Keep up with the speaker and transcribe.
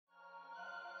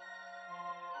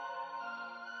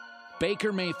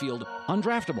Baker Mayfield,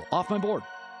 undraftable, off my board.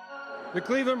 The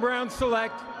Cleveland Browns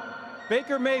select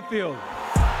Baker Mayfield. What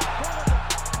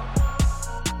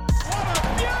a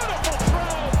beautiful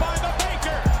throw by the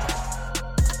Baker!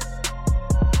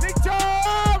 Nick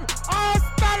Chubb!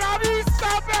 Hasta la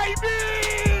vista,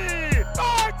 baby!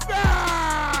 Touchdown!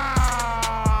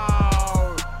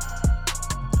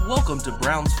 Welcome to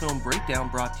Browns Film Breakdown,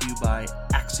 brought to you by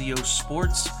Axios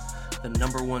Sports, the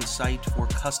 #1 site for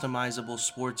customizable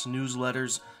sports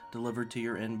newsletters delivered to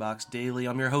your inbox daily.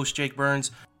 I'm your host, Jake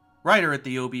Burns, writer at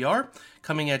the OBR,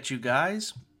 coming at you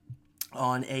guys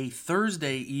on a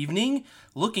Thursday evening,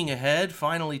 looking ahead,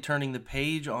 finally turning the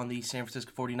page on the San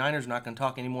Francisco 49ers. We're not going to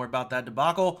talk anymore about that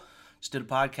debacle. Just did a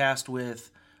podcast with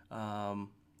John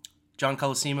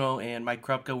Colosimo and Mike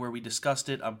Krupka where we discussed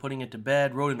it. I'm putting it to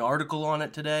bed, wrote an article on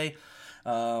it today.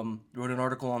 Wrote an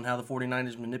article on how the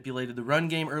 49ers manipulated the run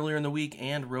game earlier in the week,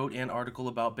 and wrote an article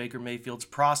about Baker Mayfield's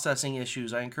processing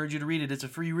issues. I encourage you to read it. It's a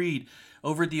free read.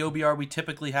 Over at the OBR, we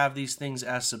typically have these things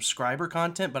as subscriber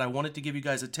content, but I wanted to give you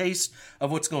guys a taste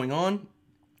of what's going on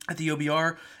at the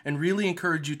OBR and really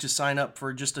encourage you to sign up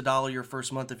for just $1 your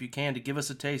first month if you can, to give us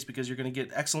a taste, because you're going to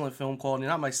get excellent film quality.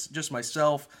 Not just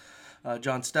myself,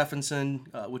 John Stephenson,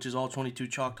 which is all 22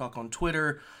 Chalk Talk on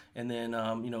Twitter, and then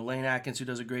Lane Atkins, who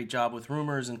does a great job with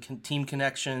rumors and team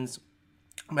connections,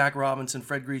 Mac Robinson,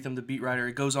 Fred Greetham, the beat writer.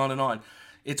 It goes on and on.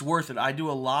 It's worth it. I do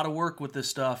a lot of work with this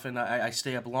stuff, and I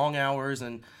stay up long hours,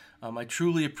 and I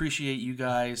truly appreciate you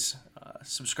guys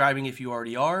subscribing if you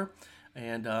already are,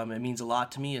 and it means a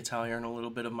lot to me. It's how I earn a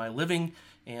little bit of my living,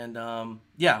 and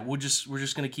we're just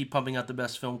going to keep pumping out the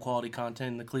best film quality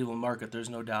content in the Cleveland market.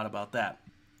 There's no doubt about that.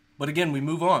 But again, we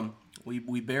move on.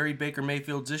 We buried Baker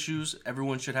Mayfield's issues.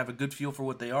 Everyone should have a good feel for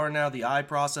what they are now, the eye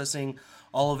processing,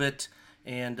 all of it.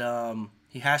 And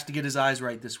he has to get his eyes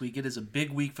right this week. It is a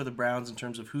big week for the Browns in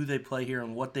terms of who they play here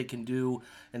and what they can do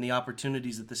and the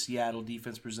opportunities that the Seattle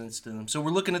defense presents to them. So we're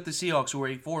looking at the Seahawks, who are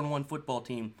a 4-1 football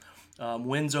team.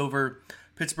 Wins over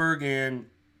Pittsburgh and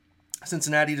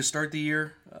Cincinnati to start the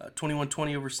year.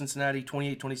 21-20 over Cincinnati,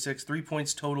 28-26. 3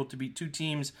 points total to beat two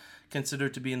teams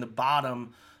considered to be in the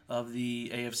bottom of the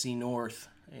AFC North,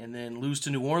 and then lose to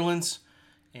New Orleans,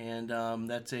 and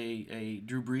that's a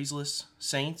Drew Breesless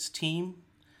Saints team,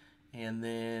 and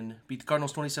then beat the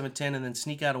Cardinals 27-10, and then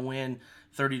sneak out a win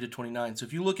 30-29. So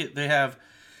if you look at, they have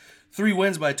 3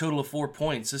 wins by a total of 4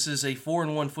 points. This is a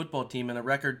 4-1 football team, and a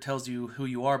record tells you who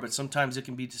you are, but sometimes it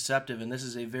can be deceptive, and this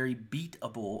is a very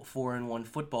beatable 4-1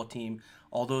 football team,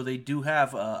 although they do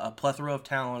have a plethora of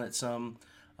talent at some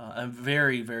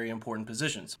very, very important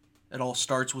positions. It all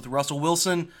starts with Russell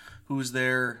Wilson, who's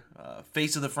their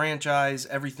face of the franchise,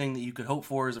 everything that you could hope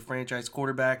for as a franchise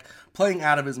quarterback, playing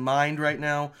out of his mind right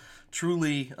now,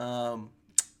 truly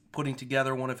putting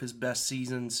together one of his best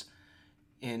seasons.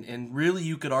 And really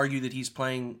you could argue that he's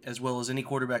playing as well as any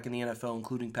quarterback in the NFL,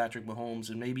 including Patrick Mahomes,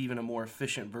 and maybe even a more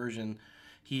efficient version.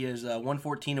 He is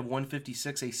 114 of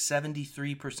 156, a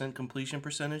 73% completion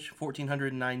percentage,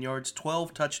 1,409 yards,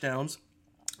 12 touchdowns.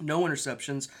 No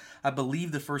interceptions. I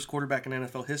believe the first quarterback in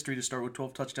NFL history to start with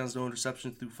 12 touchdowns, no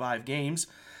interceptions through 5 games.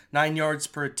 9 yards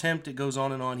per attempt. It goes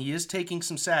on and on. He is taking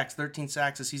some sacks, 13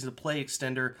 sacks, as he's a play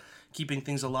extender, keeping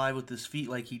things alive with his feet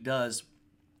like he does.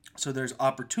 So there's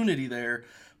opportunity there,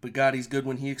 but God, he's good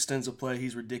when he extends a play.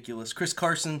 He's ridiculous. Chris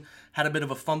Carson had a bit of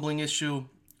a fumbling issue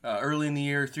early in the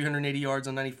year, 380 yards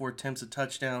on 94 attempts, a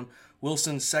touchdown.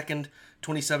 Wilson, second,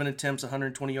 27 attempts,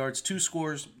 120 yards, 2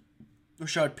 scores.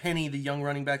 Rashad Penny, the young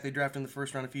running back they drafted in the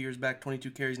first round a few years back,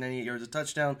 22 carries, 98 yards, a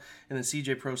touchdown. And then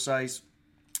CJ Prosise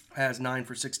has 9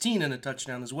 for 16 and a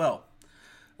touchdown as well.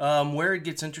 Where it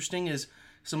gets interesting is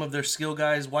some of their skill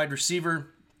guys. Wide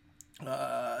receiver,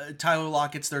 Tyler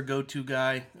Lockett's their go-to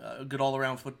guy, a good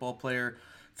all-around football player.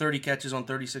 30 catches on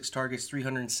 36 targets,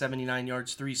 379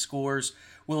 yards, 3 scores.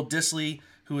 Will Dissly,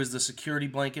 who is the security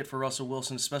blanket for Russell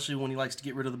Wilson, especially when he likes to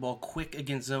get rid of the ball quick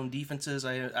against zone defenses.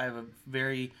 I have a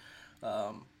very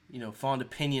fond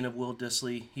opinion of Will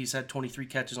Dissly. He's had 23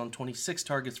 catches on 26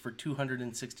 targets for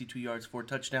 262 yards, 4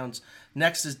 touchdowns.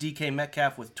 Next is DK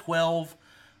Metcalf with 12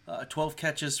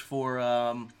 catches for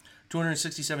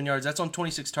 267 yards. That's on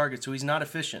 26 targets, so he's not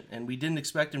efficient, and we didn't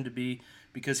expect him to be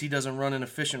because he doesn't run an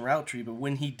efficient route tree, but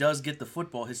when he does get the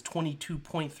football, his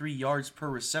 22.3 yards per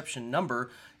reception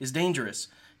number is dangerous.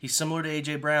 He's similar to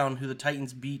A.J. Brown, who the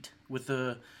Titans beat with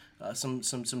some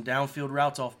downfield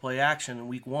routes off play action in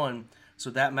week 1. So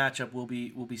that matchup will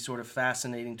be sort of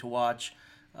fascinating to watch.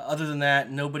 Other than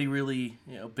that, nobody really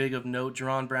big of note.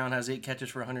 Jerron Brown has 8 catches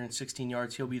for 116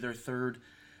 yards. He'll be their third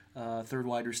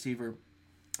wide receiver.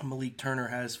 Malik Turner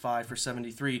has 5 for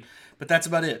 73. But that's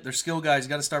about it. They're skill guys. You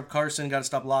got to stop Carson, got to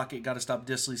stop Lockett, got to stop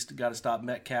Disley, got to stop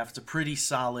Metcalf. It's a pretty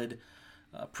solid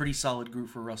group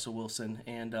for Russell Wilson.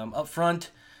 And up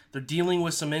front, they're dealing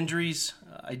with some injuries.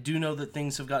 I do know that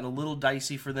things have gotten a little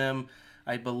dicey for them.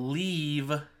 I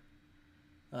believe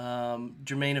DJ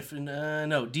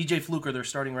Fluker, their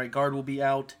starting right guard, will be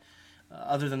out.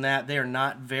 Other than that, they are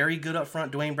not very good up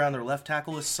front. Dwayne Brown, their left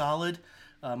tackle, is solid.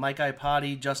 Mike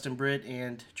Iupati, Justin Britt,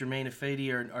 and Jermaine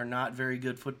Ifedi are not very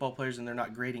good football players, and they're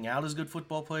not grading out as good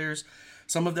football players.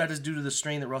 Some of that is due to the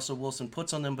strain that Russell Wilson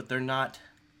puts on them, but they're not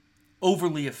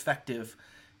overly effective.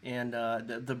 And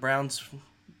the Browns,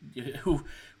 who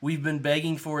we've been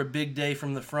begging for a big day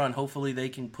from the front, hopefully they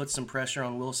can put some pressure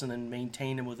on Wilson and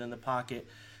maintain him within the pocket.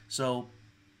 So,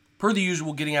 per the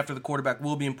usual, getting after the quarterback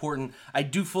will be important. I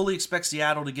do fully expect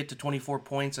Seattle to get to 24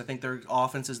 points. I think their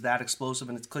offense is that explosive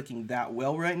and it's clicking that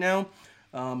well right now.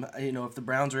 If the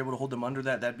Browns are able to hold them under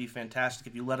that, that'd be fantastic.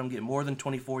 If you let them get more than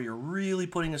 24, you're really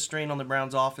putting a strain on the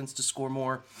Browns offense to score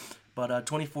more. But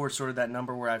 24 is sort of that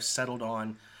number where I've settled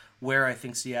on where I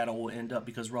think Seattle will end up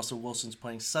because Russell Wilson's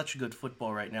playing such good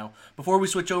football right now. Before we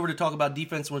switch over to talk about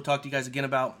defense, I want to talk to you guys again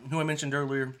about who I mentioned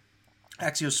earlier,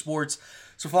 Axios Sports.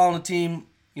 So following the team,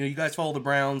 you guys follow the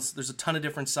Browns. There's a ton of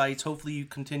different sites. Hopefully you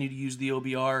continue to use the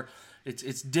OBR.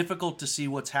 It's difficult to see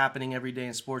what's happening every day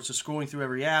in sports. So scrolling through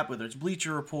every app, whether it's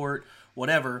Bleacher Report,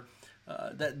 whatever,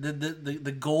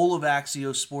 the goal of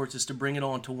Axios Sports is to bring it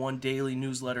all into one daily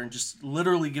newsletter and just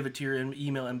literally give it to your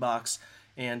email inbox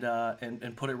and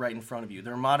put it right in front of you.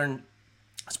 They're a modern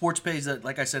sports page that,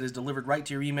 like I said, is delivered right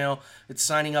to your email. It's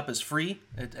signing up is free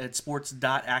at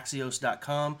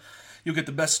sports.axios.com. You'll get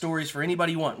the best stories for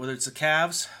anybody you want, whether it's the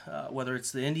Cavs, whether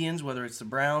it's the Indians, whether it's the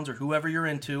Browns, or whoever you're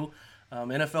into,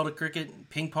 NFL to cricket,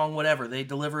 ping pong, whatever. They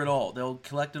deliver it all. They'll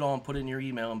collect it all and put it in your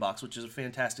email inbox, which is a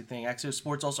fantastic thing. Axios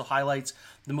Sports also highlights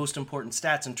the most important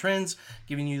stats and trends,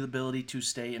 giving you the ability to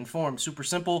stay informed. Super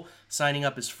simple. Signing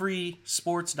up is free.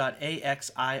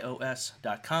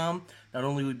 sports.axios.com. Not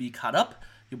only will you be caught up,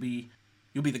 you'll be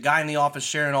the guy in the office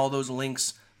sharing all those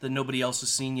links that nobody else has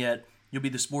seen yet. You'll be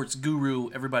the sports guru.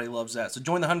 Everybody loves that. So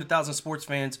join the 100,000 sports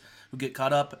fans who get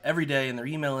caught up every day in their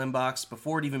email inbox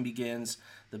before it even begins.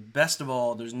 The best of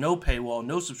all, there's no paywall,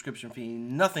 no subscription fee,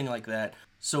 nothing like that.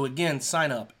 So again, sign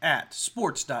up at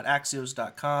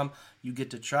sports.axios.com. You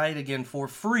get to try it again for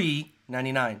free,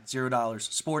 $99,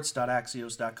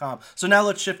 sports.axios.com. So now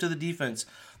let's shift to the defense.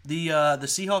 The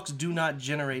Seahawks do not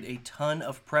generate a ton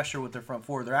of pressure with their front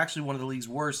four. They're actually one of the league's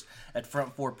worst at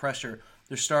front four pressure.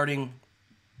 They're starting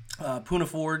Poona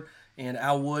Ford and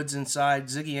Al Woods inside.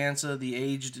 Ziggy Ansah, the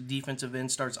aged defensive end,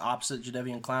 starts opposite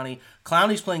Jadeveon Clowney.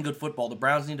 Clowney's playing good football. The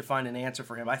Browns need to find an answer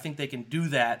for him. I think they can do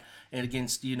that and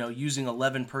against, using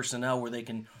 11 personnel where they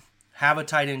can have a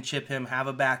tight end chip him, have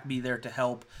a back be there to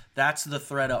help. That's the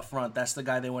threat up front. That's the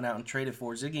guy they went out and traded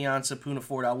for. Ziggy Ansah, Poona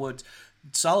Ford, Al Woods,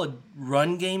 solid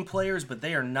run game players, but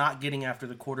they are not getting after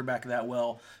the quarterback that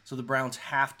well. So the Browns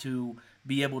have to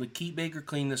be able to keep Baker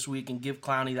clean this week and give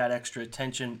Clowney that extra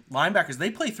attention. Linebackers, they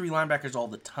play three linebackers all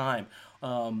the time.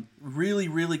 Really,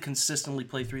 really consistently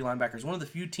play three linebackers. One of the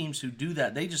few teams who do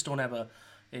that. They just don't have a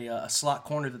slot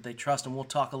corner that they trust, and we'll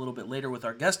talk a little bit later with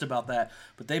our guest about that.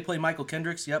 But they play Michael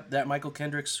Kendricks. Yep, that Michael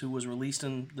Kendricks who was released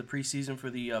in the preseason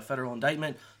for the federal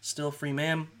indictment, still a free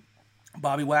man.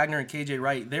 Bobby Wagner and KJ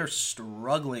Wright, they're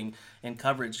struggling in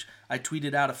coverage. I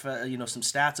tweeted out some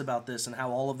stats about this and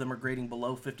how all of them are grading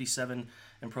below 57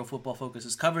 in Pro Football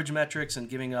Focus's coverage metrics and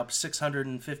giving up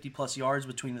 650 plus yards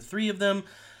between the three of them.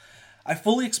 I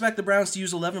fully expect the Browns to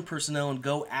use 11 personnel and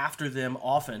go after them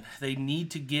often. They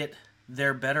need to get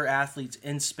their better athletes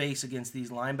in space against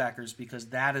these linebackers because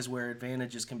that is where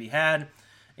advantages can be had.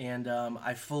 And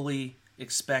I fully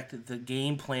expect the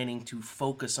game planning to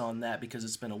focus on that because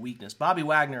it's been a weakness. Bobby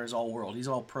Wagner is all world. He's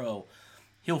all pro.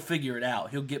 He'll figure it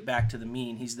out. He'll get back to the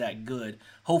mean. He's that good.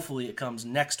 Hopefully it comes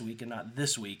next week and not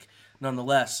this week.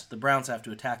 Nonetheless, the Browns have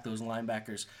to attack those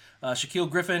linebackers. Shaquille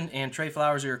Griffin and Trey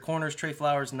Flowers are your corners. Trey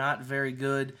Flowers not very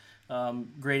good,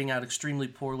 grading out extremely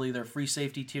poorly. Their free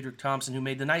safety, Tedrick Thompson, who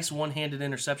made the nice one-handed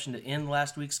interception to end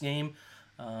last week's game,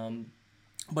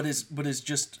 but is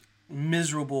just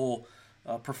miserable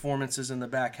performances in the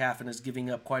back half and is giving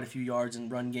up quite a few yards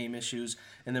and run game issues.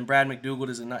 And then Brad McDougald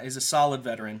is a solid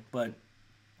veteran, but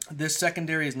this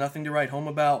secondary is nothing to write home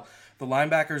about. The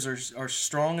linebackers are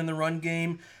strong in the run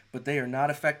game, but they are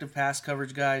not effective pass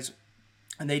coverage guys,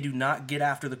 and they do not get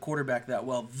after the quarterback that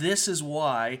well. This is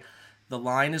why the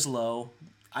line is low.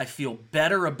 I feel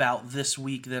better about this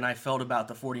week than I felt about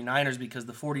the 49ers because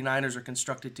the 49ers are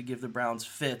constructed to give the Browns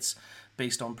fits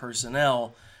based on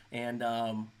personnel, and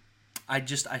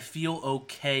I feel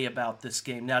okay about this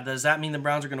game. Now, does that mean the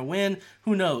Browns are going to win?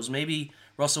 Who knows? Maybe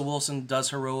Russell Wilson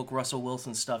does heroic Russell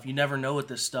Wilson stuff. You never know with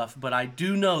this stuff. But I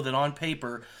do know that on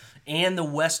paper and the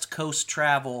West Coast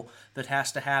travel that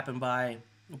has to happen by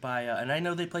and I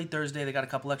know they played Thursday. They got a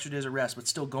couple extra days of rest. But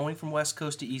still, going from West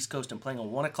Coast to East Coast and playing a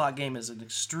 1 o'clock game is an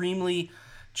extremely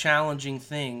challenging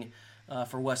thing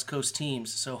for West Coast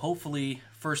teams. So hopefully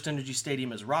First Energy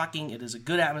Stadium is rocking. It is a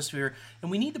good atmosphere,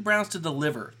 and we need the Browns to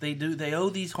deliver. They owe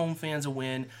these home fans a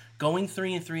win. Going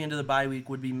 3-3 into the bye week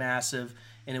would be massive,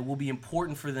 and it will be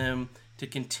important for them to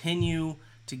continue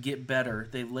to get better.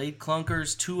 They've laid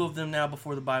clunkers, 2 of them now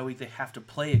before the bye week. They have to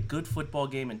play a good football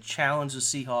game and challenge the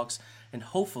Seahawks and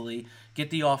hopefully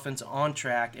get the offense on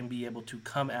track and be able to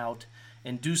come out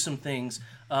and do some things.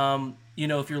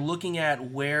 If you're looking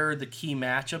at where the key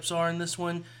matchups are in this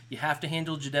one, you have to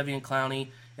handle Jadeveon Clowney,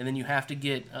 and then you have to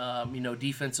get,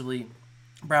 defensively,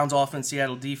 Browns offense,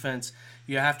 Seattle defense.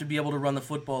 You have to be able to run the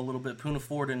football a little bit. Poona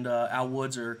Ford and Al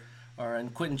Woods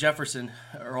and Quentin Jefferson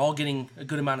are all getting a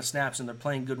good amount of snaps, and they're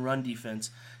playing good run defense.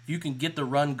 If you can get the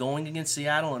run going against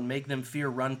Seattle and make them fear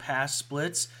run-pass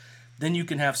splits, then you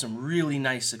can have some really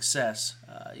nice success,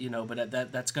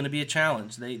 but that's going to be a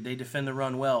challenge. They defend the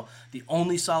run well. The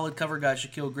only solid cover guy is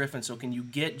Shaquille Griffin, so can you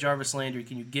get Jarvis Landry,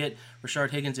 can you get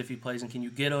Rashard Higgins if he plays, and can you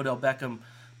get Odell Beckham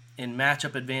in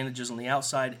matchup advantages on the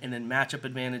outside and then matchup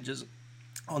advantages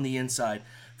on the inside?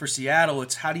 For Seattle,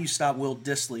 it's how do you stop Will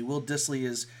Dissly? Will Dissly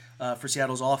is, for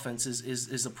Seattle's offense,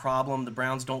 is a problem. The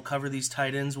Browns don't cover these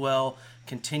tight ends well.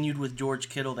 Continued with George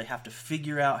Kittle. They have to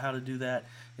figure out how to do that.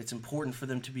 It's important for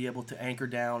them to be able to anchor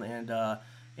down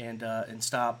and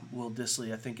stop Will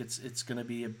Dissly. I think it's going to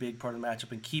be a big part of the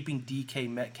matchup, and keeping DK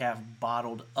Metcalf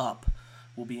bottled up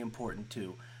will be important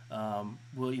too.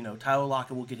 Tyler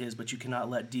Lockett will get his, but you cannot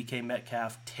let DK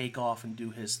Metcalf take off and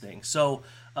do his thing. So,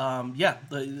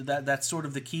 that's sort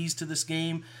of the keys to this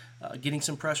game. Getting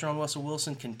some pressure on Russell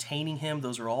Wilson, containing him,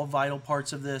 those are all vital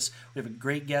parts of this. We have a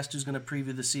great guest who's going to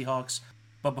preview the Seahawks.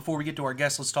 But before we get to our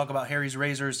guest, let's talk about Harry's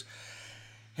Razors.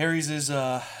 Harry's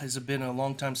has been a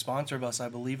longtime sponsor of us. I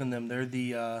believe in them. They're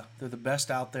the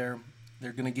best out there.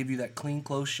 They're going to give you that clean,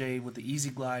 close shave with the easy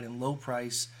glide and low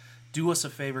price. Do us a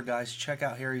favor, guys. Check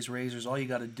out Harry's Razors. All you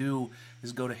got to do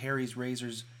is go to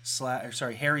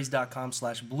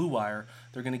harrys.com/bluewire.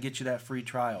 They're going to get you that free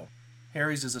trial.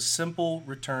 Harry's is a simple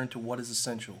return to what is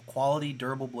essential. Quality,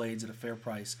 durable blades at a fair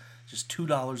price. Just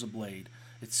 $2 a blade.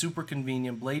 It's super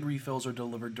convenient. Blade refills are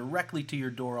delivered directly to your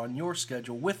door on your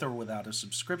schedule with or without a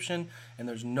subscription, and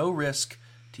there's no risk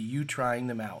to you trying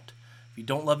them out. If you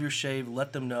don't love your shave,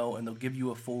 let them know, and they'll give you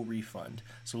a full refund.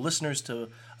 So listeners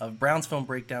of Browns Film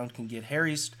Breakdown can get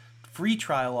Harry's free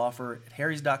trial offer at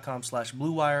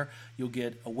harrys.com/bluewire. You'll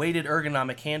get a weighted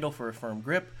ergonomic handle for a firm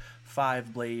grip,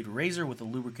 5-blade razor with a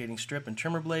lubricating strip and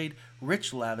trimmer blade,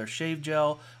 rich lather shave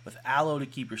gel with aloe to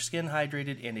keep your skin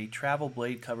hydrated, and a travel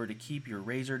blade cover to keep your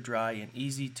razor dry and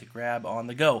easy to grab on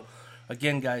the go.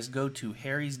 Again, guys, go to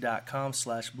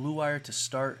harrys.com/bluewire to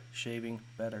start shaving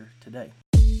better today.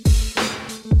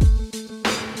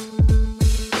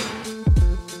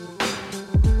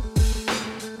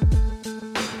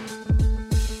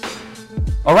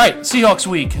 All right, Seahawks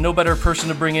week. No better person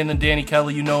to bring in than Danny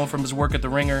Kelly. You know him from his work at The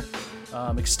Ringer.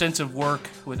 Extensive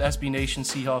work with SB Nation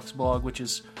Seahawks blog, which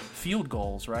is Field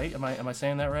Goals, right? Am I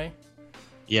saying that right?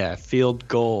 Yeah, Field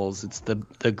Goals. It's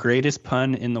the greatest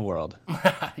pun in the world.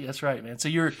 That's right, man. So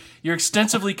you're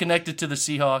extensively connected to the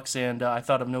Seahawks, and I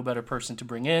thought of no better person to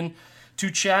bring in to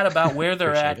chat about where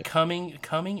they're at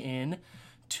coming in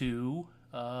to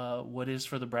what is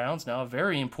for the Browns now a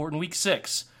very important Week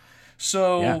 6.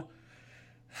 So. Yeah.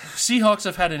 Seahawks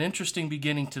have had an interesting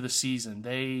beginning to the season.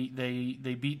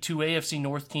 They beat 2 AFC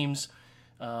North teams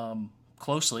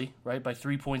closely, right, by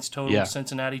 3 points total. Yeah.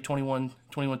 Cincinnati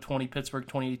 21-20, Pittsburgh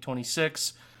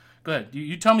 28-26. Go ahead.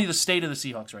 You tell me the state of the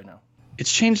Seahawks right now.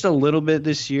 It's changed a little bit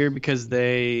this year because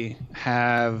they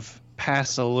have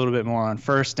passed a little bit more on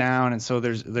first down, and so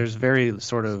there's very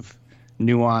sort of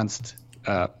nuanced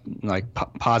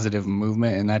positive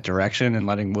movement in that direction and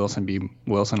letting Wilson be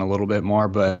Wilson a little bit more.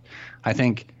 But I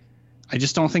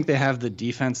just don't think they have the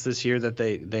defense this year that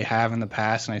they have in the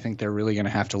past, and I think they're really going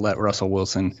to have to let Russell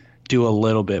Wilson do a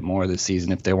little bit more this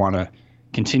season if they want to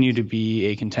continue to be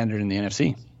a contender in the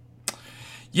NFC.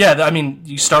 Yeah, I mean,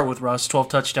 you start with Russ, 12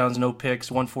 touchdowns, no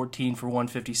picks, 114 for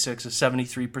 156, a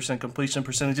 73% completion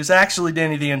percentage. It's actually,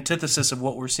 Danny, the antithesis of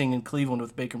what we're seeing in Cleveland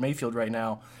with Baker Mayfield right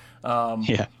now.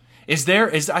 Yeah. I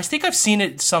think I've seen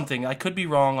it something. I could be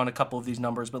wrong on a couple of these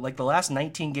numbers, but like the last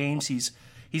 19 games, he's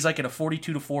like at a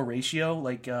 42-4 ratio.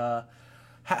 Like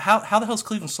How the hell's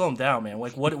Cleveland slow him down, man?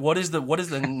 Like what is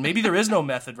the maybe there is no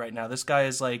method right now. This guy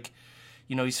is like,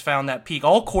 he's found that peak.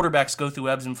 All quarterbacks go through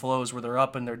ebbs and flows where they're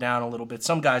up and they're down a little bit.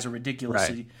 Some guys are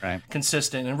ridiculously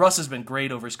consistent, and Russ has been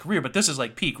great over his career, but this is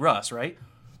like peak Russ, right?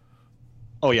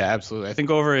 Oh yeah, absolutely. I think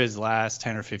over his last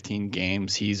 10 or 15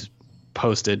 games, he's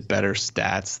posted better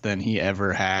stats than he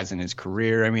ever has in his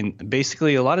career. I mean,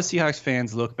 basically a lot of Seahawks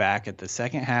fans look back at the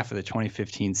second half of the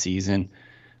 2015 season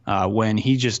when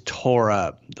he just tore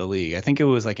up the league. I think it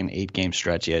was like an 8-game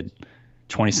stretch. He had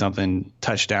 20-something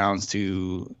touchdowns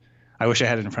to – I wish I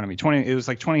had it in front of me. It was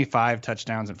like 25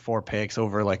 touchdowns and 4 picks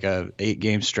over like a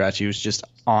 8-game stretch. He was just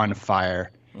on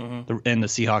fire, and the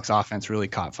Seahawks offense really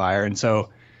caught fire. And so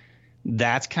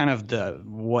that's kind of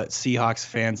what Seahawks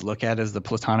fans look at as the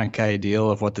platonic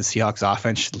ideal of what the Seahawks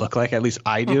offense should look like. At least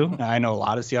I do. I know a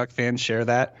lot of Seahawks fans share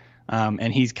that,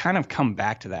 and he's kind of come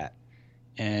back to that.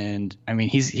 And I mean,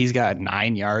 he's got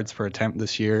 9 yards per attempt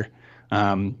this year.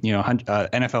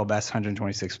 NFL best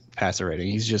 126 passer rating.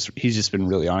 He's just been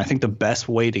really on. I think the best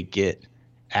way to get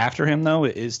after him though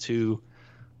is to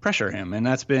pressure him, and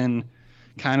that's been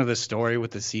kind of the story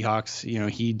with the Seahawks.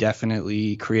 He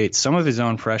definitely creates some of his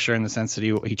own pressure in the sense that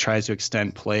he tries to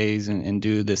extend plays and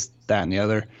do this, that, and the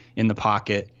other in the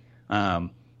pocket.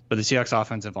 But the Seahawks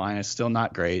offensive line is still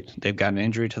not great. They've got an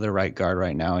injury to their right guard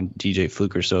right now, and DJ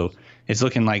Fluker. So it's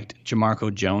looking like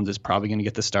Jamarco Jones is probably going to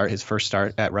get his first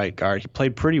start at right guard. He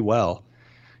played pretty well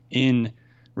in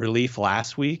relief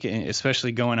last week,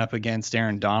 especially going up against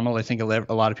Aaron Donald. I think a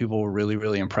lot of people were really,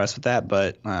 really impressed with that,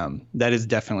 but that is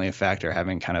definitely a factor,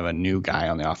 having kind of a new guy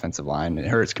on the offensive line. It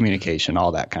hurts communication,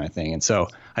 all that kind of thing. And so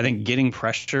I think getting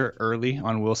pressure early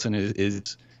on Wilson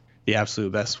is the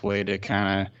absolute best way to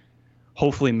kind of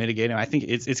hopefully mitigate him. I think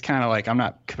it's kind of like, I'm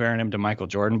not comparing him to Michael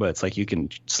Jordan, but it's like you can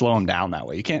slow him down that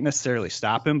way. You can't necessarily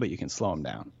stop him, but you can slow him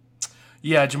down.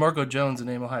 Yeah, Jamarco Jones, a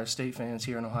name Ohio State fans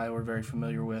here in Ohio are very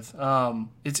familiar with.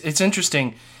 It's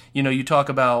interesting, you talk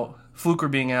about Fluker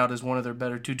being out as one of their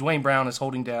better two. Dwayne Brown is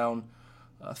holding down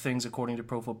things according to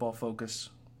Pro Football Focus,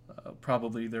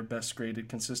 probably their best graded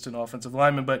consistent offensive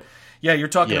lineman. But yeah, you're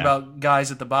talking about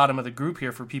guys at the bottom of the group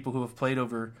here for people who have played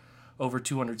over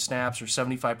 200 snaps or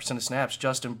 75% of snaps.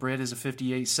 Justin Britt is a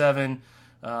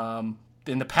 58.7.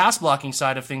 In the pass blocking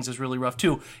side of things is really rough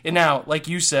too. And now, like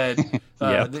you said,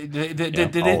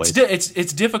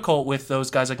 it's difficult with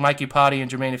those guys like Mikey Potty and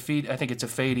Jermaine Afidi. I think it's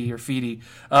Afidi or Feedy.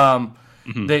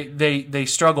 They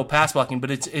struggle pass blocking,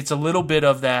 but it's a little bit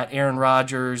of that Aaron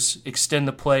Rodgers extend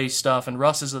the play stuff, and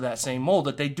Russ is of that same mold,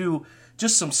 that they do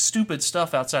just some stupid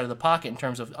stuff outside of the pocket in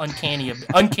terms of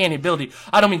uncanny ability.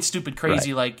 I don't mean stupid,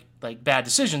 crazy, like bad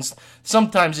decisions.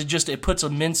 Sometimes it puts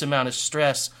an immense amount of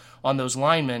stress on those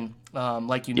linemen,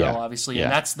 obviously,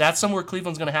 and that's somewhere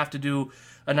Cleveland's going to have to do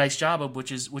a nice job of,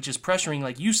 which is pressuring,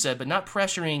 like you said, but not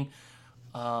pressuring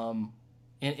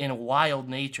in a wild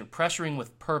nature, pressuring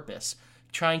with purpose,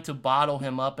 trying to bottle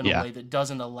him up in a way that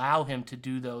doesn't allow him to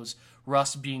do those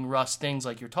Russ being Russ things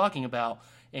like you're talking about.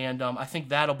 And I think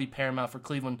that'll be paramount for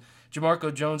Cleveland.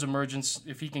 Jamarco Jones' emergence,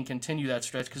 if he can continue that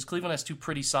stretch, because Cleveland has two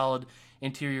pretty solid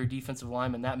interior defensive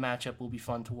linemen. That matchup will be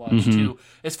fun to watch, too.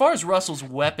 As far as Russell's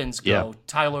weapons go,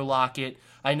 Tyler Lockett,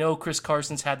 I know Chris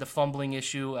Carson's had the fumbling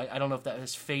issue. I don't know if that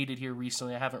has faded here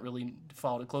recently. I haven't really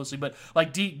followed it closely. But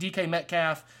like DK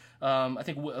Metcalf, I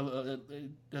think, are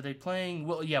they playing?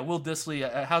 Will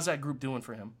Dissly, how's that group doing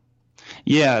for him?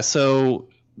 Yeah, so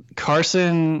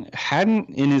Carson hadn't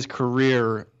in his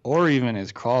career or even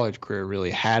his college career really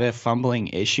had a fumbling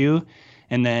issue.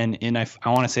 And then I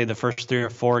want to say the first 3 or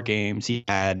 4 games, he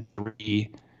had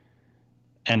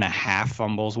 3.5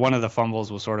 fumbles. One of the fumbles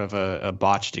was sort of a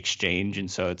botched exchange, and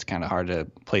so it's kind of hard to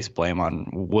place blame on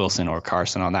Wilson or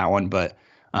Carson on that one. But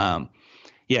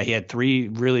he had 3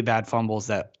 really bad fumbles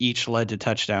that each led to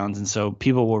touchdowns, and so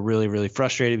people were really, really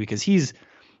frustrated because he's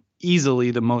easily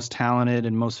the most talented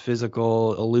and most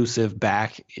physical, elusive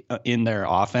back in their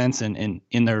offense and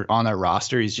on their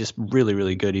roster. He's just really,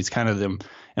 really good. He's kind of the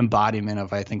embodiment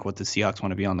of, I think, what the Seahawks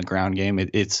want to be on the ground game.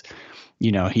 He's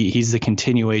the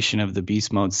continuation of the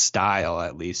beast mode style.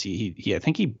 At least I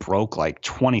think he broke like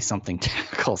 20 something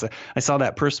tackles. I saw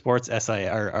that per Sports SIS.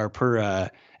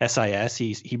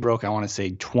 He broke, I want to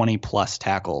say, 20 plus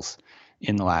tackles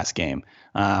in the last game.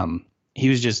 He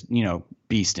was just,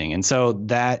 beasting. And so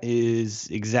that is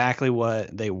exactly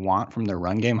what they want from their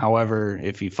run game. However,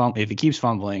 if he keeps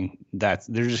fumbling, they're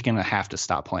just going to have to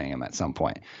stop playing him at some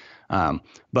point.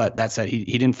 But that said, he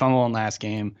didn't fumble in last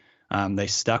game. They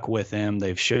stuck with him.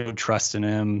 They've showed trust in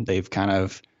him. They've kind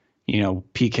of,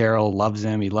 Pete Carroll loves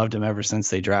him. He loved him ever since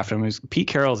they drafted him. Pete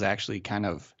Carroll's actually kind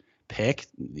of pick.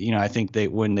 I think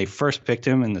when they first picked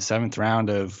him in the 7th round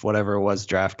of whatever it was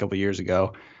draft a couple years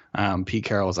ago, Pete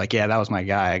Carroll was like, yeah, that was my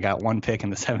guy. I got one pick in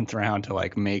the 7th round to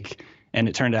like make, and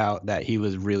it turned out that he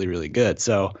was really, really good.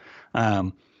 So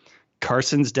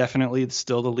Carson's definitely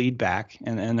still the lead back,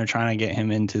 and they're trying to get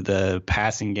him into the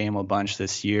passing game a bunch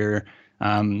this year.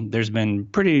 There's been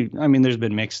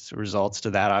mixed results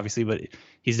to that, obviously, but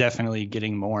he's definitely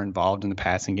getting more involved in the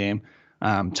passing game.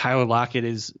 Tyler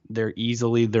Lockett they're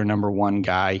easily their number one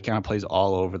guy. He kind of plays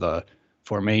all over the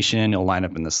formation. He'll line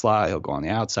up in the slot. He'll go on the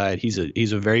outside. He's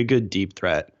a very good deep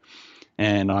threat.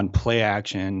 And on play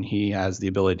action, he has the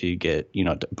ability to get,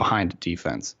 behind the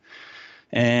defense.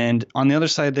 And on the other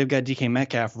side, they've got DK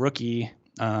Metcalf, rookie.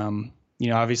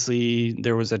 Obviously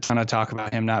there was a ton of talk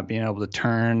about him not being able to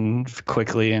turn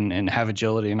quickly and have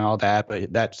agility and all that,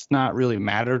 but that's not really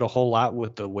mattered a whole lot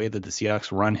with the way that the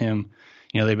Seahawks run him.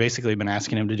 They basically been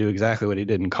asking him to do exactly what he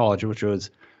did in college, which was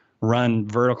run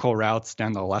vertical routes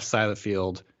down the left side of the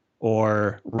field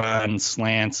or run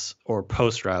slants or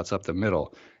post routes up the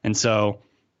middle. And so,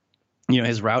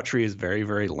 his route tree is very,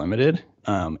 very limited.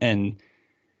 And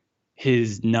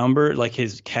his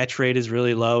his catch rate is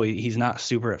really low. He's not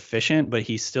super efficient, but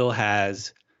he still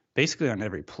has basically on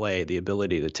every play the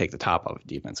ability to take the top off of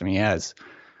defense. I mean, he has,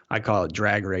 I call it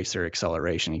drag racer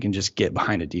acceleration. He can just get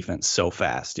behind a defense so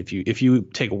fast. If you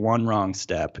take one wrong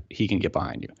step, he can get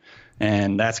behind you.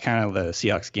 And that's kind of the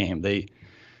Seahawks game.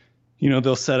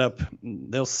 They'll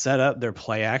set up their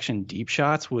play action deep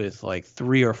shots with like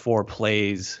 3 or 4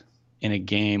 plays in a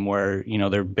game where,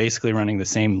 they're basically running the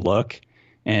same look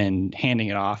and handing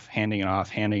it off, and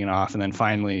then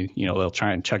finally, they'll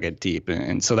try and chuck it deep,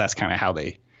 and so that's kind of how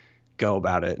they go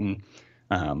about it. And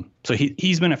so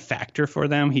he's been a factor for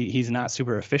them. He's not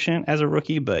super efficient as a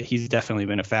rookie, but he's definitely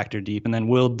been a factor deep. And then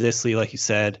Will Dissly, like you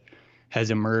said,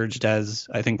 has emerged as,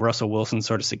 I think, Russell Wilson's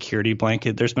sort of security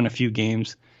blanket. There's been a few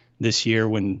games this year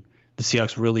when the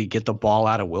Seahawks really get the ball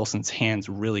out of Wilson's hands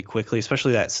really quickly,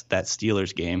 especially that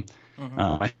Steelers game.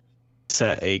 Mm-hmm.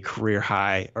 Set a career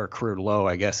high or career low,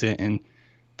 I guess, in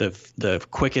the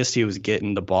quickest he was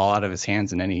getting the ball out of his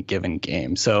hands in any given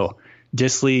game. So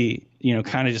Dissly,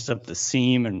 kind of just up the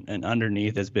seam and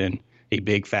underneath has been a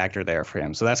big factor there for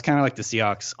him. So that's kind of like the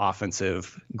Seahawks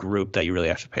offensive group that you really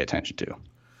have to pay attention to.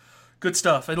 Good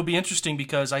stuff. It'll be interesting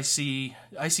because I see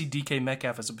DK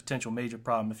Metcalf as a potential major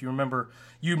problem. If you remember,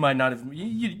 you might not have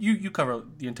you cover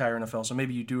the entire NFL, so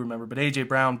maybe you do remember. But A.J.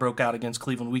 Brown broke out against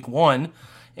Cleveland Week 1,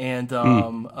 and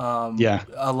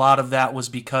a lot of that was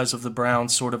because of the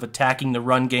Browns sort of attacking the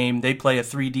run game. They play a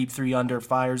 3 deep, 3 under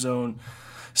fire zone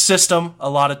system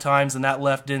a lot of times, and that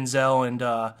left Denzel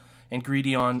and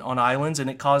Greedy on islands,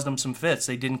 and it caused them some fits.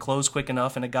 They didn't close quick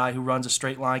enough, and a guy who runs a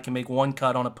straight line can make one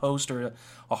cut on a post or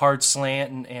a hard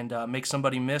slant and make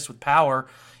somebody miss with power.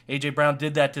 A.J. Brown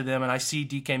did that to them, and I see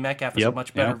DK Metcalf as a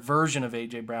much better version of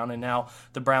A.J. Brown, and now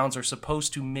the Browns are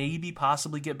supposed to maybe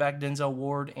possibly get back Denzel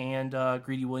Ward and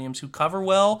Greedy Williams, who cover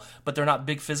well, but they're not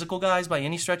big physical guys by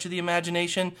any stretch of the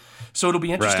imagination. So it'll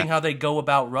be interesting how they go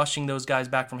about rushing those guys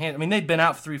back from hand. I mean, they've been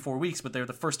out for 3-4 weeks, but they're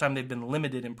the first time they've been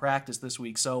limited in practice this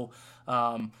week. So,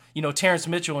 Terrence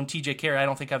Mitchell and TJ Carey, I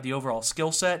don't think have the overall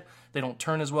skill set. They don't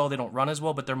turn as well, they don't run as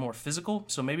well, but they're more physical.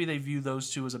 So maybe they view those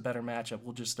two as a better matchup.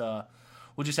 We'll just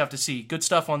have to see. Good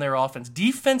stuff on their offense.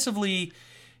 Defensively,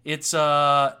 it's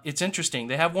interesting.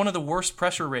 They have one of the worst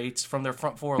pressure rates from their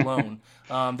front four alone.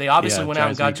 They obviously went out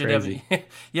and got Jadeveon.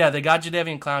 They got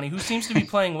Jadeveon Clowney, who seems to be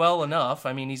playing well enough.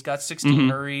 I mean, he's got 16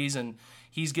 hurries, and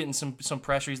he's getting some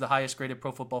pressure. He's the highest graded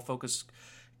Pro Football Focus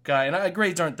guy. And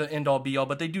grades aren't the end all be all,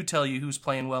 but they do tell you who's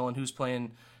playing well and who's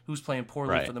playing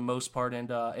poorly for the most part.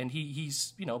 And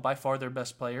he's by far their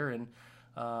best player. And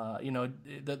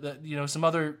some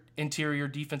other interior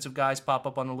defensive guys pop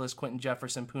up on the list: Quentin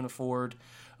Jefferson, Poona Ford.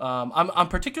 I'm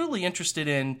particularly interested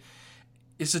in.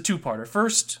 It's a two-parter.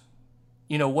 First,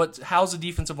 how's the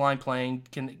defensive line playing?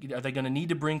 Are they going to need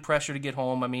to bring pressure to get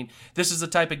home? I mean, this is the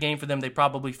type of game for them. They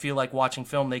probably feel like watching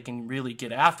film they can really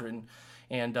get after it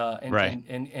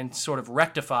and sort of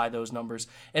rectify those numbers.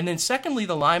 And then secondly,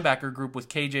 the linebacker group with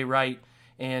KJ Wright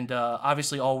and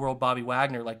obviously all-world Bobby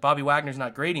Wagner. Like, Bobby Wagner's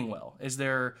not grading well.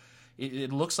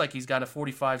 It looks like he's got a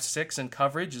 45.6 in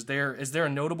coverage. Is there a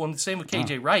notable, and the same with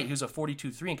KJ Wright, who's a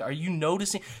 42.3. Are you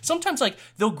noticing? Sometimes, like,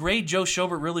 they'll grade Joe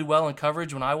Schobert really well in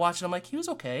coverage. When I watch it, I'm like, he was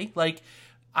okay. Like,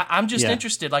 I'm just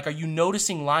interested. Like, are you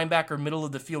noticing linebacker middle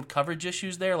of the field coverage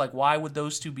issues there? Like, why would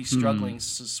those two be struggling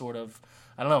sort of?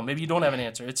 I don't know. Maybe you don't have an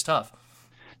answer. It's tough.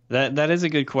 That is a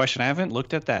good question. I haven't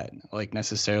looked at that like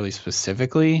necessarily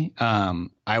specifically.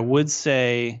 I would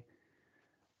say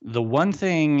The one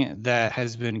thing that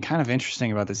has been kind of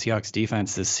interesting about the Seahawks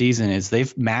defense this season is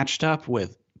they've matched up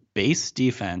with base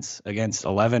defense against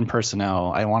 11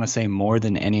 personnel, I want to say more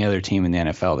than any other team in the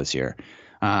NFL this year.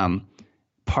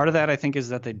 Part of that, I think, is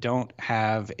that they don't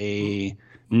have a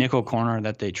nickel corner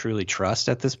that they truly trust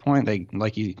at this point. I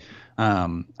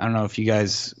don't know if you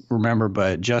guys remember,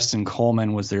 but Justin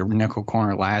Coleman was their nickel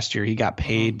corner last year. He got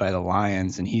paid by the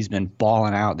Lions, and he's been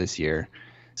balling out this year.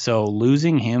 So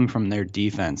losing him from their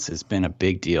defense has been a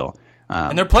big deal.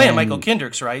 And they're playing Michael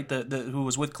Kendricks, right? Who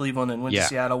was with Cleveland and went to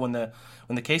Seattle when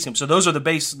the case came. So those are the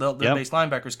base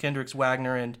linebackers: Kendricks,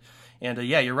 Wagner, and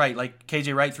you're right. Like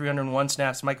KJ Wright, 301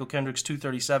 snaps, Michael Kendricks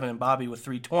 237, and Bobby with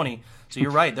 320. So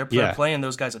you're right. They're playing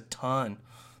those guys a ton.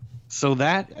 So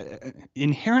that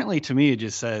inherently to me, it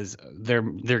just says they're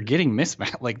getting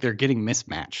mismatched. Like they're getting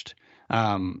mismatched.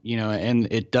 And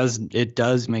it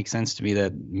does make sense to me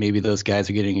that maybe those guys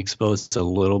are getting exposed a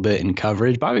little bit in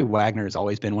coverage. Bobby Wagner has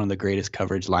always been one of the greatest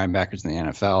coverage linebackers in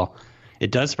the NFL.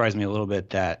 It does surprise me a little bit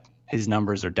that his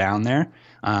numbers are down there.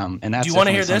 And that's, do you want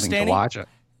to hear this, Danny? To watch.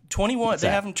 21. They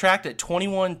have him tracked at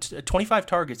 25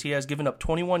 targets. He has given up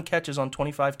 21 catches on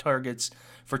 25 targets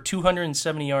for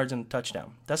 270 yards and a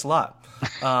touchdown. That's a lot.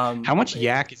 How much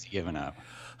yak is he giving up?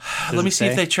 Let me see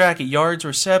if they track it. Yards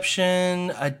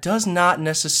reception. It does not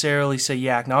necessarily say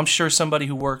yak. Now, I'm sure somebody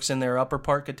who works in their upper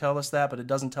part could tell us that, but it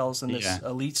doesn't tell us in this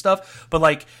elite stuff. But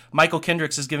like Michael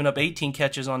Kendricks has given up 18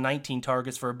 catches on 19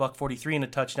 targets for $143 and a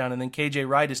touchdown, and then KJ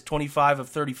Wright is 25 of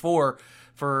 34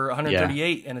 for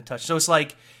 138 and a touch. So it's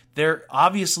like they're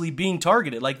obviously being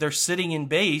targeted. Like they're sitting in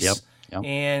base,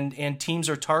 and teams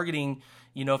are targeting.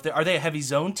 Are they a heavy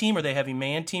zone team? Are they a heavy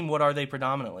man team? What are they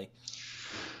predominantly?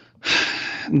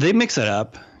 They mix it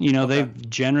up. They've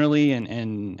generally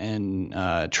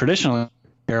and traditionally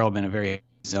Carroll been a very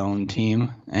zone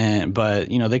team, but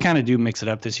they kind of do mix it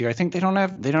up this year. I think they don't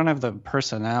have the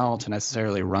personnel to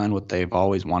necessarily run what they've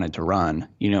always wanted to run.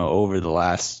 Over the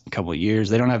last couple of years,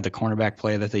 they don't have the cornerback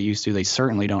play that they used to. They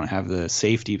certainly don't have the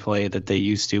safety play that they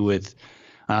used to with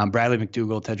Bradley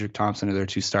McDougald, Tedrick Thompson are their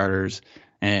two starters.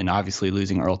 And obviously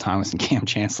losing Earl Thomas and Cam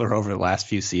Chancellor over the last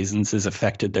few seasons has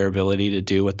affected their ability to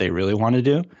do what they really want to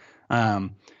do.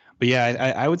 But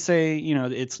yeah, I would say,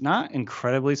 it's not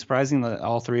incredibly surprising that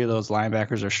all three of those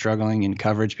linebackers are struggling in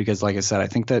coverage because, like I said, I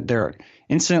think that they're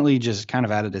instantly just kind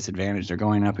of at a disadvantage. They're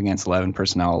going up against 11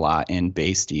 personnel a lot in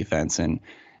base defense. And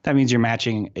that means you're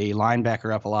matching a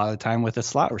linebacker up a lot of the time with a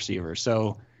slot receiver.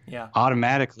 So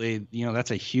automatically,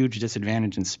 that's a huge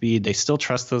disadvantage in speed. They still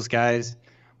trust those guys.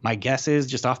 My guess is,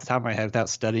 just off the top of my head without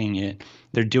studying it,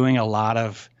 they're doing a lot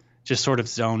of just sort of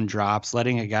zone drops,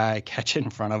 letting a guy catch it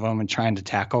in front of them and trying to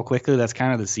tackle quickly. That's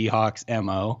kind of the Seahawks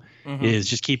MO, is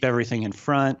just keep everything in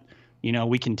front.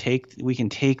 We can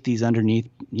take these underneath,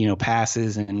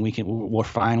 passes, and we're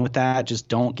fine with that. Just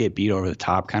don't get beat over the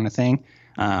top kind of thing.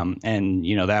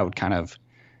 That would kind of,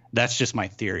 that's just my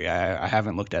theory. I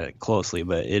haven't looked at it closely,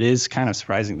 but it is kind of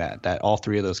surprising that all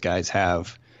three of those guys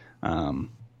have,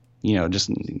 just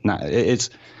not.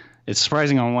 It's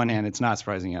surprising on one hand. It's not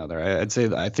surprising on the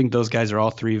other. I think those guys are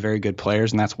all three very good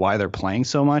players, and that's why they're playing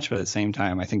so much. But at the same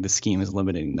time, I think the scheme is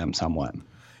limiting them somewhat.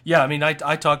 Yeah, I mean, I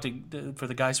talked to, for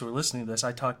the guys who are listening to this,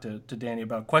 I talked to Danny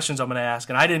about questions I'm going to ask,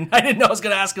 and I didn't know I was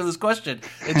going to ask him this question.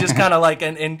 It just kind of like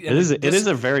it is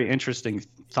a very interesting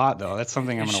thought, though. That's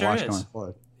something I'm going to watch going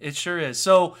forward. It sure is.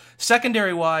 So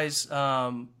secondary wise,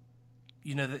 they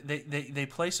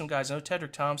play some guys. I know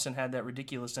Tedrick Thompson had that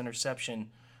ridiculous interception.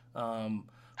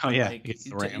 Against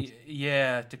the Rams.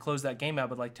 To close that game out.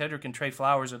 But like Tedrick and Trey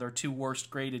Flowers are their two worst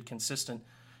graded consistent.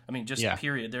 I mean,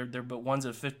 period. They're but one's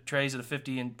at Trey's at a 50.7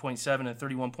 and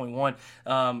 31.1.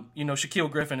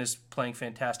 Shaquille Griffin is playing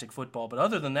fantastic football, but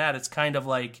other than that, it's kind of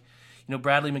like,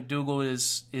 Bradley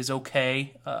McDougald is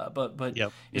okay, but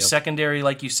his secondary,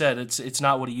 like you said, it's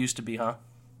not what he used to be, huh?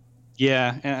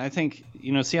 Yeah, and I think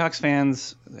Seahawks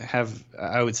fans have,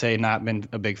 I would say, not been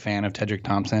a big fan of Tedrick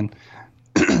Thompson.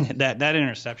 That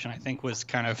interception, I think, was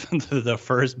kind of the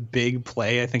first big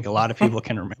play I think a lot of people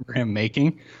can remember him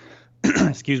making.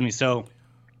 Excuse me. So,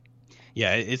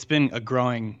 yeah, it's been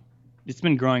growing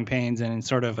pains and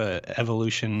sort of a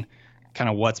evolution, kind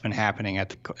of what's been happening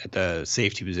at the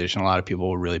safety position. A lot of people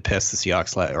were really pissed the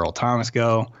Seahawks let Earl Thomas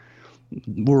go.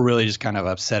 We're really just kind of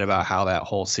upset about how that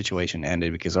whole situation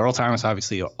ended because Earl Thomas,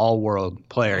 obviously an all-world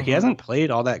player. Mm-hmm. He hasn't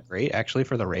played all that great, actually,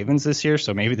 for the Ravens this year,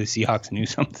 so maybe the Seahawks knew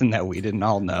something that we didn't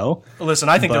all know. Listen,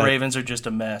 I think the Ravens are just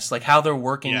a mess. Like how they're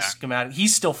working schematic.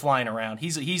 He's still flying around.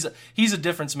 He's a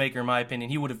difference maker, in my opinion.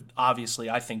 He would have, obviously,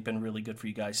 I think, been really good for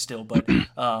you guys still, but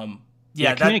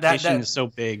Yeah, communication is so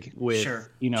big with,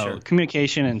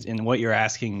 communication and what you're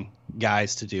asking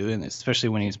guys to do, and especially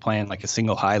when he's playing like a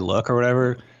single high look or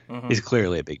whatever, is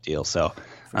clearly a big deal. So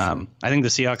I think the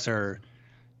Seahawks are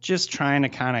just trying to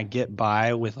kind of get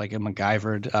by with like a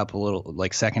MacGyvered up a little,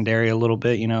 like secondary a little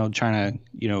bit, trying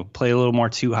to, play a little more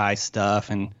too high stuff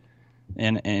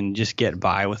and just get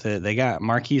by with it. They got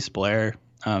Marquise Blair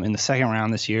in the second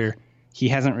round this year. He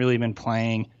hasn't really been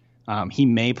playing. He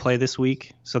may play this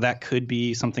week, so that could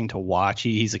be something to watch.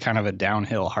 He's a kind of a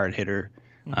downhill hard hitter.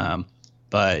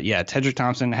 But yeah, Tedrick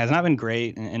Thompson has not been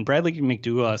great, and Bradley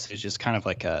McDouglas is just kind of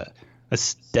like a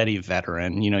steady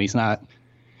veteran.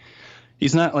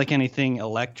 He's not like anything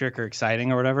electric or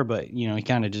exciting or whatever, but he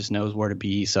kind of just knows where to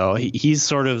be. So he's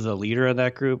sort of the leader of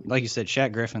that group. Like you said,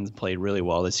 Shaq Griffin's played really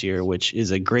well this year, which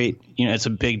is a great, it's a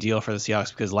big deal for the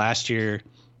Seahawks because last year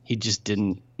he just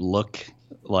didn't look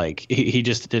like he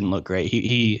just didn't look great.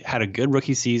 He had a good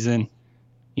rookie season,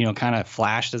 kind of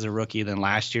flashed as a rookie. Then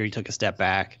last year he took a step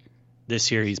back. This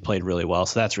year he's played really well,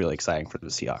 so that's really exciting for the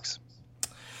Seahawks.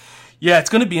 Yeah, it's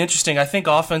going to be interesting. I think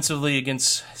offensively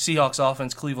against Seahawks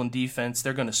offense, Cleveland defense,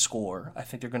 they're going to score. I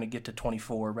think they're going to get to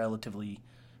 24 relatively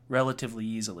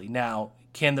easily. Now,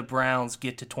 can the Browns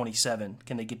get to 27?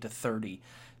 Can they get to 30?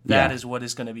 That is what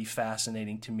is going to be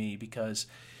fascinating to me because,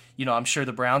 I'm sure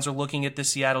the Browns are looking at the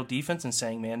Seattle defense and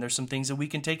saying, man, there's some things that we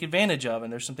can take advantage of,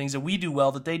 and there's some things that we do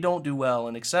well that they don't do well,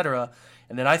 and et cetera.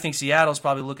 And then I think Seattle's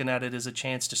probably looking at it as a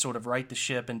chance to sort of right the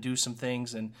ship and do some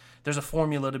things. And there's a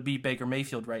formula to beat Baker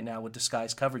Mayfield right now with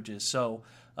disguised coverages. So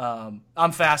I'm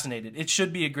fascinated. It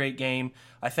should be a great game.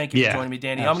 I thank you for joining me,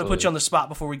 Danny. Absolutely. I'm going to put you on the spot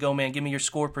before we go, man. Give me your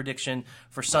score prediction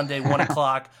for Sunday, 1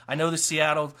 o'clock. I know the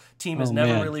Seattle team has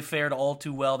never really fared all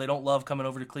too well. They don't love coming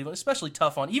over to Cleveland, especially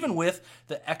tough on, even with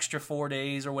the extra 4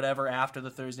 days or whatever after the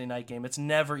Thursday night game. It's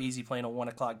never easy playing a 1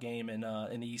 o'clock game in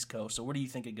the East Coast. So where do you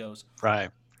think it goes? Right.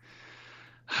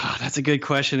 That's a good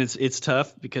question. It's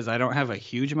tough because I don't have a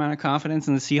huge amount of confidence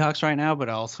in the Seahawks right now, but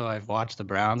also I've watched the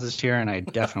Browns this year, and I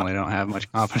definitely don't have much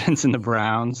confidence in the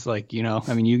Browns. Like,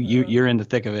 you're in the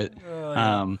thick of it.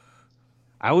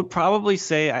 I would probably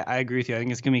say I agree with you. I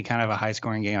think it's going to be kind of a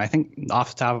high-scoring game. I think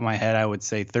off the top of my head, I would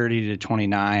say 30 to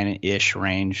 29-ish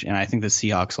range, and I think the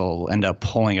Seahawks will end up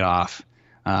pulling it off.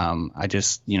 It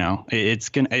is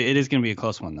going to be a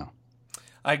close one, though.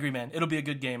 I agree, man. It'll be a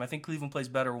good game. I think Cleveland plays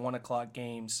better 1 o'clock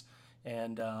games,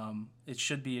 and it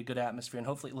should be a good atmosphere. And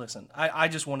hopefully, listen, I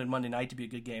just wanted Monday night to be a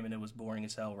good game, and it was boring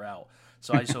as hell route.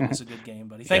 So I just hope it's a good game,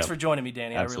 buddy. Thanks for joining me,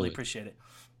 Danny. Absolutely. I really appreciate it.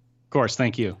 Of course.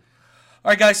 Thank you. All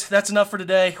right, guys, that's enough for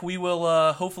today. We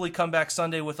will hopefully come back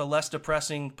Sunday with a less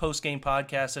depressing post-game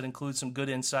podcast that includes some good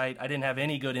insight. I didn't have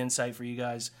any good insight for you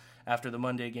guys after the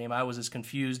Monday game. I was as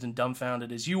confused and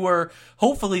dumbfounded as you were.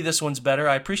 Hopefully this one's better.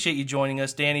 I appreciate you joining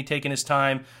us. Danny taking his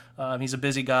time. He's a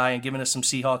busy guy and giving us some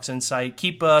Seahawks insight.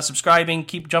 Keep subscribing.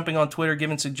 Keep jumping on Twitter,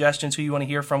 giving suggestions, who you want to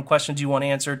hear from, questions you want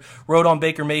answered. Wrote on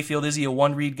Baker Mayfield. Is he a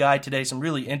one-read guy today? Some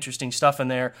really interesting stuff in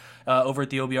there over at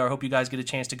the OBR. Hope you guys get a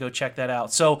chance to go check that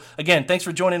out. So, again, thanks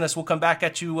for joining us. We'll come back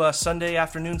at you Sunday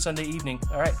afternoon, Sunday evening.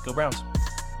 All right, go Browns.